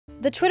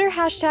The Twitter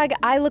hashtag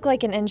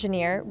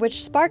iLookLikeAnEngineer,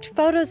 which sparked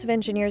photos of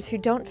engineers who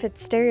don't fit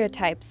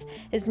stereotypes,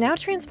 is now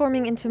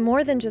transforming into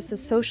more than just a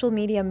social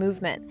media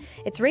movement.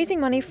 It's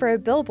raising money for a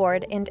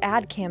billboard and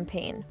ad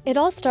campaign. It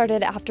all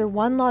started after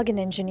one login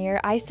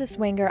engineer, ISIS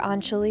winger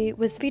Anchalee,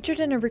 was featured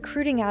in a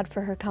recruiting ad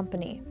for her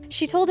company.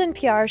 She told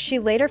NPR she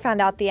later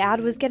found out the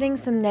ad was getting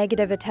some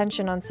negative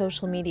attention on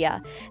social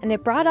media, and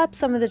it brought up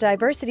some of the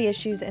diversity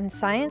issues in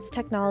science,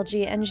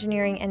 technology,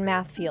 engineering, and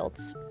math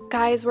fields.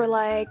 Guys were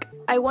like,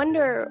 I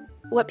wonder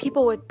what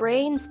people with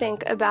brains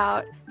think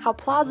about how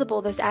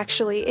plausible this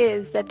actually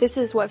is, that this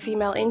is what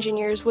female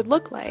engineers would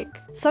look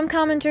like. Some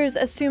commenters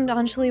assumed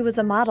Anchalee was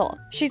a model.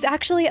 She's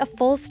actually a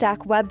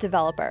full-stack web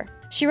developer.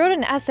 She wrote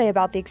an essay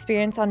about the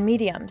experience on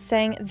Medium,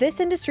 saying this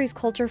industry's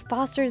culture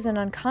fosters an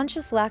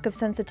unconscious lack of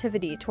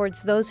sensitivity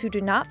towards those who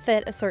do not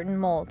fit a certain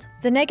mold.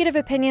 The negative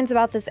opinions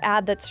about this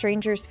ad that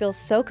strangers feel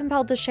so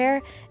compelled to share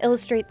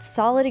illustrate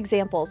solid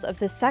examples of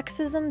the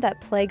sexism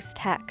that plagues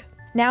tech.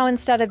 Now,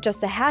 instead of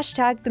just a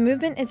hashtag, the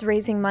movement is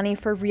raising money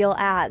for real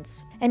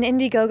ads. An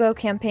Indiegogo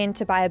campaign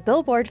to buy a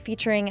billboard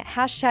featuring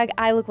hashtag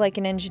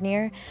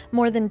iLookLikeAnEngineer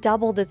more than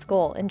doubled its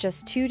goal in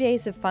just 2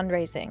 days of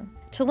fundraising.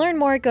 To learn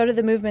more, go to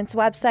the movement's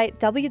website,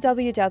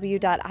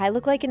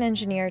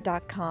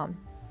 www.iLookLikeAnEngineer.com.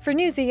 For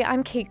Newsy,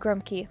 I'm Kate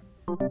Grumke.